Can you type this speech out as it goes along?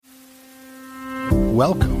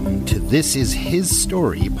Welcome to This Is His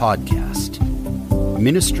Story podcast.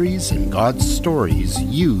 Ministries and God's stories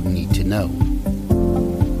you need to know.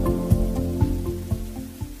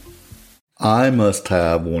 I must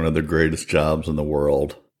have one of the greatest jobs in the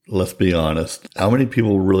world. Let's be honest. How many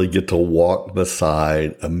people really get to walk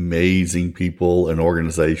beside amazing people and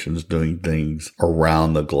organizations doing things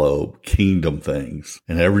around the globe, kingdom things?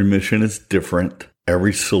 And every mission is different.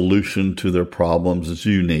 Every solution to their problems is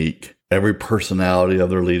unique. Every personality of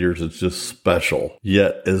their leaders is just special.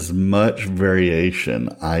 Yet as much variation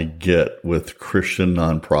I get with Christian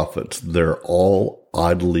nonprofits, they're all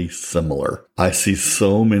oddly similar. I see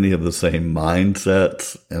so many of the same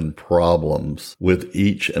mindsets and problems with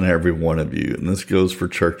each and every one of you. And this goes for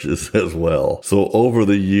churches as well. So over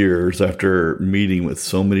the years, after meeting with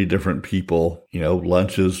so many different people,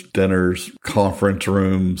 lunches, dinners, conference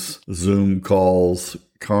rooms, Zoom calls,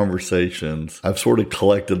 conversations, I've sort of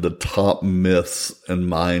collected the top myths and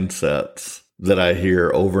mindsets that I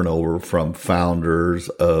hear over and over from founders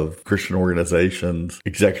of Christian organizations,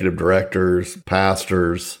 executive directors,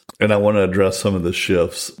 pastors, and I want to address some of the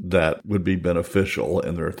shifts that would be beneficial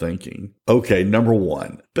in their thinking. Okay, number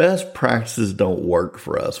one, best practices don't work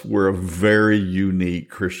for us. We're a very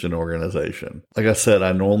unique Christian organization. Like I said,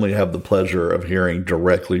 I normally have the pleasure of hearing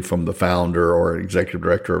directly from the founder or executive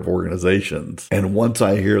director of organizations. And once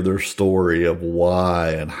I hear their story of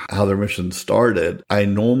why and how their mission started, I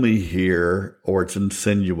normally hear, or it's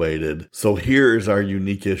insinuated, so here's our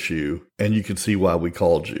unique issue, and you can see why we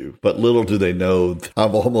called you. But little do they know,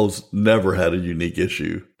 I've almost never had a unique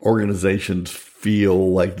issue. Organizations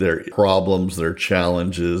feel like their problems, their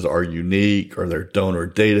challenges are unique, or their donor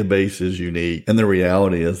database is unique. And the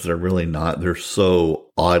reality is they're really not. They're so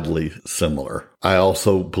oddly similar. I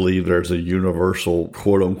also believe there's a universal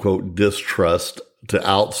quote unquote distrust to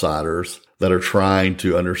outsiders that are trying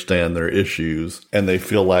to understand their issues, and they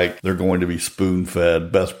feel like they're going to be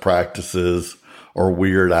spoon-fed best practices or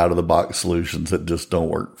weird out-of-the-box solutions that just don't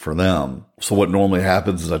work for them. So what normally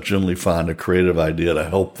happens is I generally find a creative idea to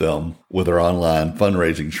help them with their online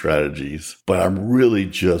fundraising strategies, but I'm really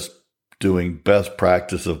just doing best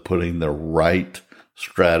practice of putting the right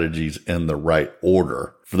strategies in the right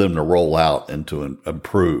order for them to roll out and to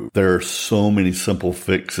improve. There are so many simple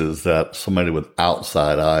fixes that somebody with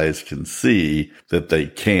outside eyes can see that they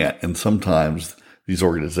can't. And sometimes these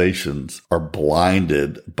organizations are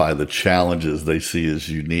blinded by the challenges they see as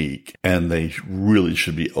unique, and they really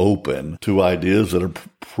should be open to ideas that are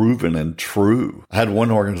proven and true. I had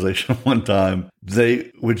one organization one time,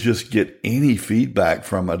 they would just get any feedback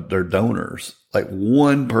from their donors. Like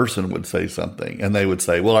one person would say something and they would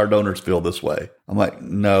say, well, our donors feel this way. I'm like,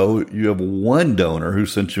 no, you have one donor who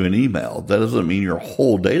sent you an email. That doesn't mean your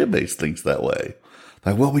whole database thinks that way.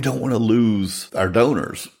 Like, well, we don't want to lose our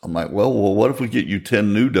donors. I'm like, well, what if we get you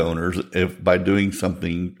 10 new donors if by doing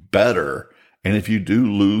something better? And if you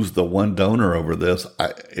do lose the one donor over this,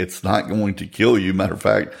 it's not going to kill you. Matter of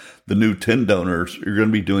fact, the new 10 donors, you're going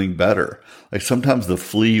to be doing better. Like sometimes the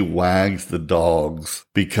flea wags the dogs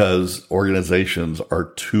because organizations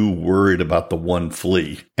are too worried about the one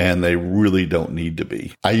flea, and they really don't need to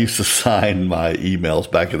be. I used to sign my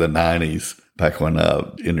emails back in the 90s. Back when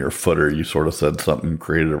in your footer, you sort of said something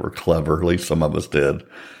creative or clever, at least some of us did.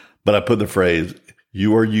 But I put the phrase,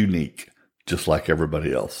 you are unique, just like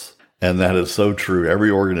everybody else. And that is so true.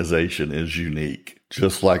 Every organization is unique,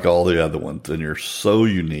 just like all the other ones. And you're so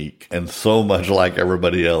unique and so much like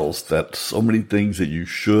everybody else that so many things that you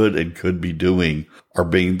should and could be doing are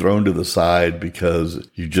being thrown to the side because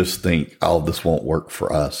you just think, oh, this won't work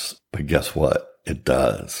for us. But guess what? It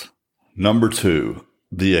does. Number two.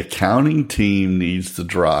 The accounting team needs to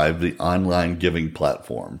drive the online giving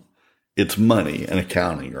platform. It's money and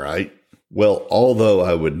accounting, right? Well, although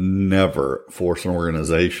I would never force an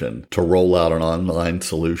organization to roll out an online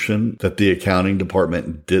solution that the accounting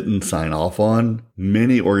department didn't sign off on,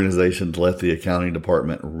 many organizations let the accounting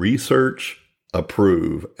department research,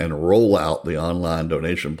 approve, and roll out the online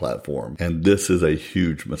donation platform. And this is a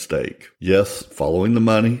huge mistake. Yes, following the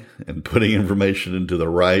money and putting information into the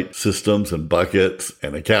right systems and buckets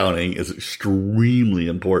and accounting is extremely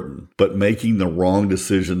important. But making the wrong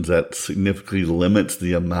decisions that significantly limits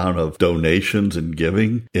the amount of donations and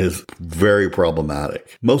giving is very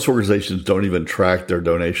problematic. Most organizations don't even track their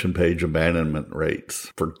donation page abandonment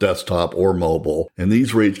rates for desktop or mobile. And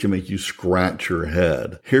these rates can make you scratch your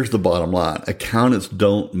head. Here's the bottom line. Accountants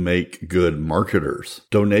don't make good marketers.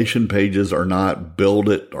 Donation pages are not build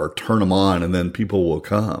it or turn them on and then people will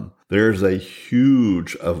come. There's a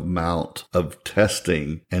huge amount of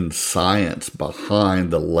testing and science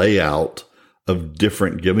behind the layout of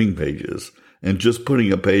different giving pages. And just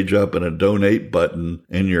putting a page up and a donate button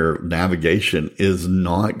in your navigation is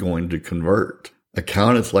not going to convert.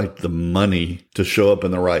 Accountants like the money to show up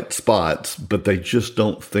in the right spots, but they just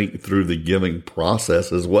don't think through the giving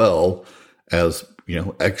process as well as,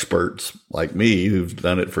 experts like me who've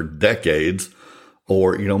done it for decades,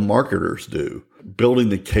 or, marketers do. Building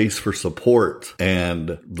the case for support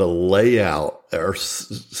and the layout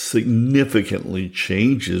significantly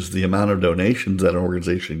changes the amount of donations that an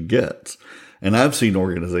organization gets. And I've seen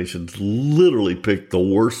organizations literally pick the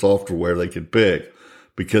worst software they could pick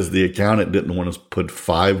because the accountant didn't want to put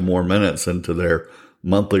 5 more minutes into their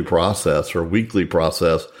monthly process or weekly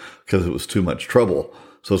process because it was too much trouble.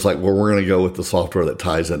 So it's like, well, we're going to go with the software that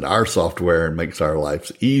ties into our software and makes our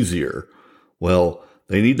lives easier. Well,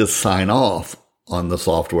 they need to sign off on the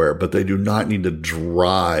software, but they do not need to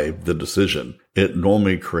drive the decision. It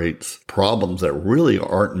normally creates problems that really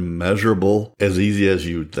aren't measurable as easy as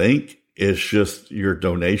you'd think. It's just your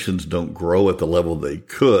donations don't grow at the level they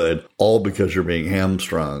could, all because you're being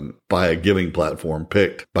hamstrung by a giving platform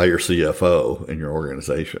picked by your CFO in your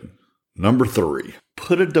organization. Number 3,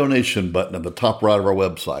 put a donation button at the top right of our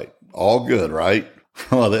website. All good, right?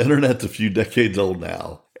 Well, the internet's a few decades old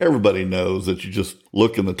now. Everybody knows that you just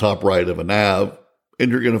look in the top right of a nav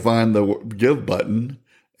and you're going to find the give button.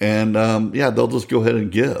 And they'll just go ahead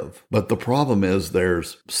and give. But the problem is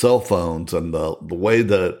there's cell phones and the way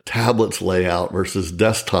that tablets lay out versus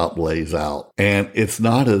desktop lays out. And it's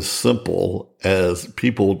not as simple as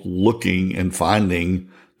people looking and finding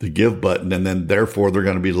the give button, and then therefore they're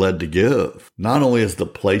going to be led to give. Not only is the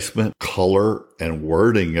placement, color, and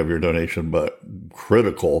wording of your donation but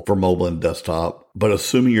critical for mobile and desktop, but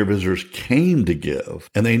assuming your visitors came to give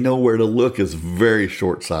and they know where to look is very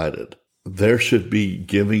short-sighted. There should be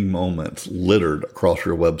giving moments littered across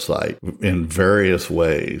your website in various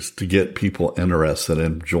ways to get people interested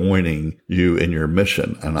in joining you in your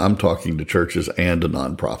mission. And I'm talking to churches and to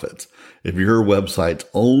nonprofits. If your website's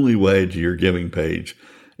only way to your giving page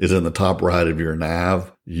is in the top right of your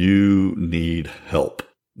nav, you need help.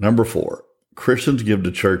 Number 4, Christians give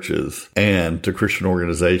to churches and to Christian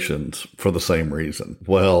organizations for the same reason.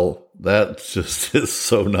 Well, that just is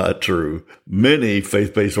so not true. Many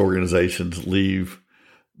faith-based organizations leave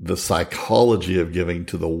the psychology of giving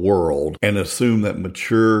to the world and assume that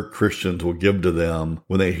mature Christians will give to them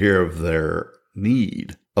when they hear of their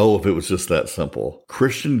need. Oh, if it was just that simple.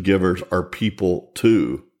 Christian givers are people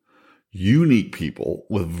too. Unique people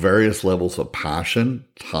with various levels of passion,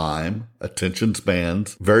 time, attention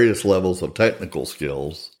spans, various levels of technical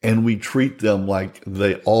skills, and we treat them like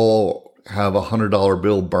they all have a $100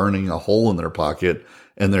 bill burning a hole in their pocket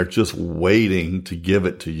and they're just waiting to give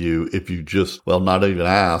it to you if you just, not even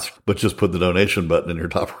ask, but just put the donation button in your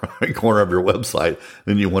top right corner of your website.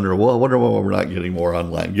 Then you wonder, I wonder why we're not getting more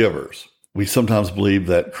online givers. We sometimes believe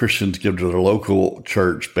that Christians give to their local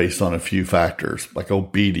church based on a few factors like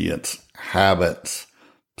obedience, habits,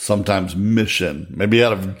 sometimes mission, maybe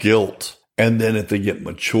out of guilt. And then if they get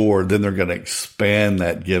mature, then they're going to expand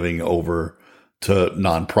that giving over to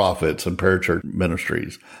nonprofits and parachurch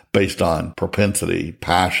ministries based on propensity,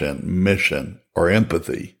 passion, mission, or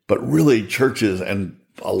empathy. But really, churches and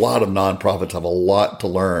a lot of nonprofits have a lot to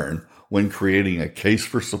learn when creating a case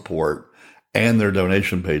for support and their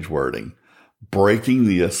donation page wording, breaking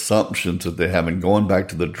the assumptions that they have and going back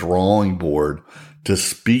to the drawing board to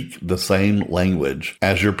speak the same language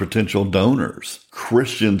as your potential donors.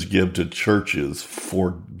 Christians give to churches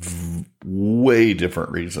for way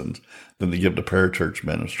different reasons than they give to parachurch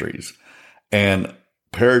ministries. And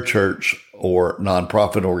parachurch or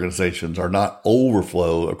nonprofit organizations are not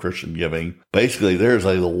overflow of Christian giving. Basically, there's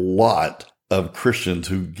a lot of Christians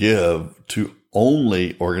who give to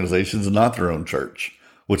only organizations and not their own church,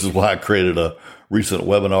 which is why I created a recent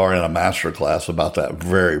webinar and a masterclass about that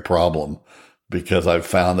very problem, because I've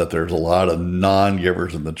found that there's a lot of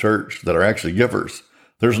non-givers in the church that are actually givers.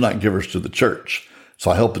 There's not givers to the church.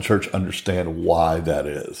 So I help the church understand why that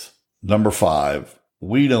is. Number 5,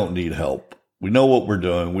 we don't need help. We know what we're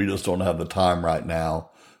doing. We just don't have the time right now.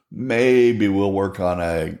 Maybe we'll work on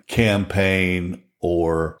a campaign,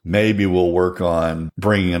 or maybe we'll work on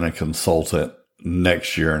bringing in a consultant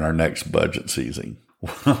next year in our next budget season.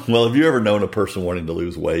 Well, have you ever known a person wanting to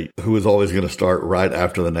lose weight who is always going to start right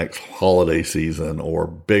after the next holiday season or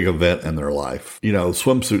big event in their life?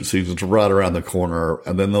 Swimsuit season's right around the corner,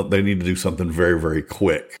 and then they need to do something very, very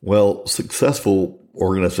quick. Well, successful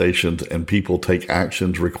organizations and people take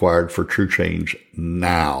actions required for true change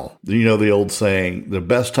now. The old saying, the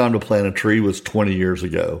best time to plant a tree was 20 years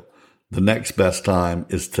ago. The next best time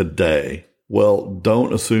is today. Well,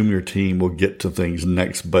 don't assume your team will get to things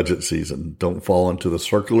next budget season. Don't fall into the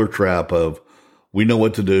circular trap of We know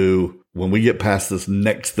what to do. When we get past this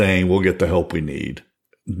next thing, we'll get the help we need.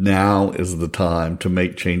 Now is the time to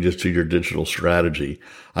make changes to your digital strategy.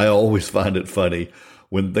 I always find it funny.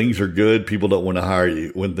 When things are good, people don't want to hire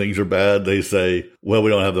you. When things are bad, they say, well, we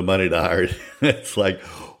don't have the money to hire you. It's like,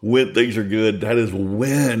 when things are good, that is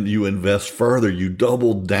when you invest further. You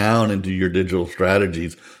double down into your digital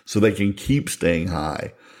strategies so they can keep staying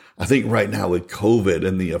high. I think right now with COVID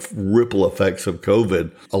and the ripple effects of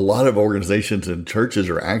COVID, a lot of organizations and churches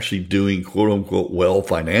are actually doing quote unquote well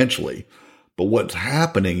financially. But what's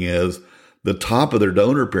happening is the top of their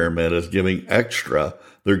donor pyramid is giving extra.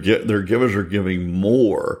 Their givers are giving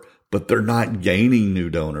more, but they're not gaining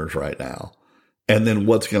new donors right now. And then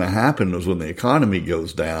what's going to happen is when the economy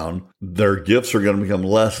goes down, their gifts are going to become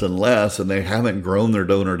less and less, and they haven't grown their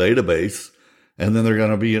donor database. And then they're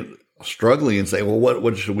going to be struggling and say, well,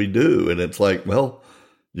 what should we do? And it's like, well,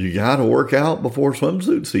 you got to work out before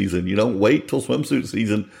swimsuit season. You don't wait till swimsuit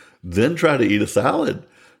season, then try to eat a salad,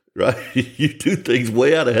 right? You do things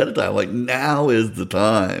way out ahead of time. Like, now is the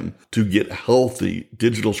time to get healthy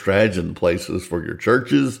digital strategies in places for your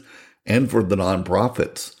churches and for the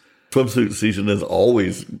nonprofits. Swimsuit season is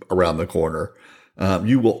always around the corner.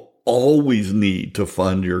 You will always need to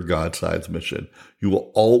fund your God-sized mission. You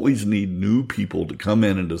will always need new people to come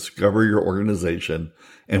in and discover your organization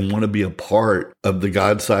and want to be a part of the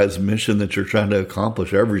God-sized mission that you're trying to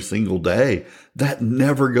accomplish every single day. That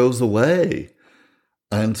never goes away.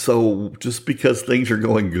 And so just because things are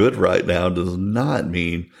going good right now does not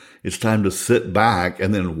mean it's time to sit back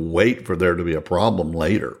and then wait for there to be a problem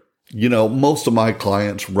later. You know, most of my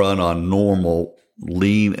clients run on normal,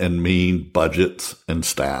 lean and mean budgets and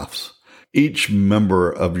staffs. Each member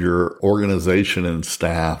of your organization and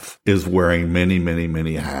staff is wearing many, many,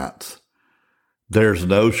 many hats. There's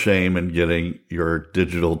no shame in getting your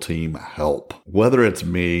digital team help. Whether it's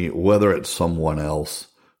me, whether it's someone else,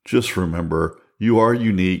 just remember you are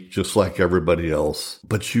unique just like everybody else,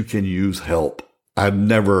 but you can use help. I've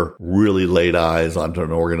never really laid eyes onto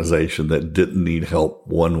an organization that didn't need help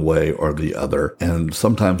one way or the other. And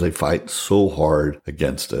sometimes they fight so hard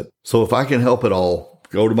against it. So if I can help at all,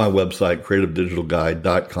 go to my website,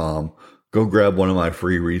 creativedigitalguide.com. Go grab one of my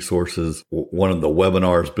free resources, one of the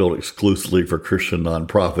webinars built exclusively for Christian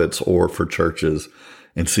nonprofits or for churches,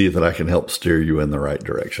 and see if I can help steer you in the right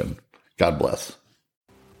direction. God bless.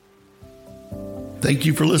 Thank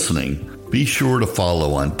you for listening. Be sure to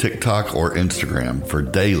follow on TikTok or Instagram for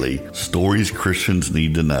daily stories Christians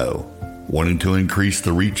need to know. Wanting to increase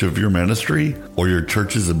the reach of your ministry or your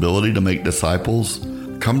church's ability to make disciples?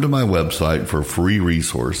 Come to my website for free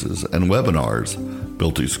resources and webinars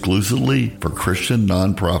built exclusively for Christian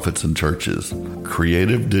nonprofits and churches.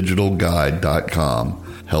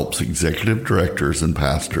 CreativeDigitalGuide.com helps executive directors and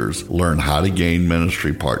pastors learn how to gain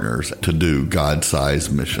ministry partners to do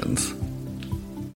God-sized missions.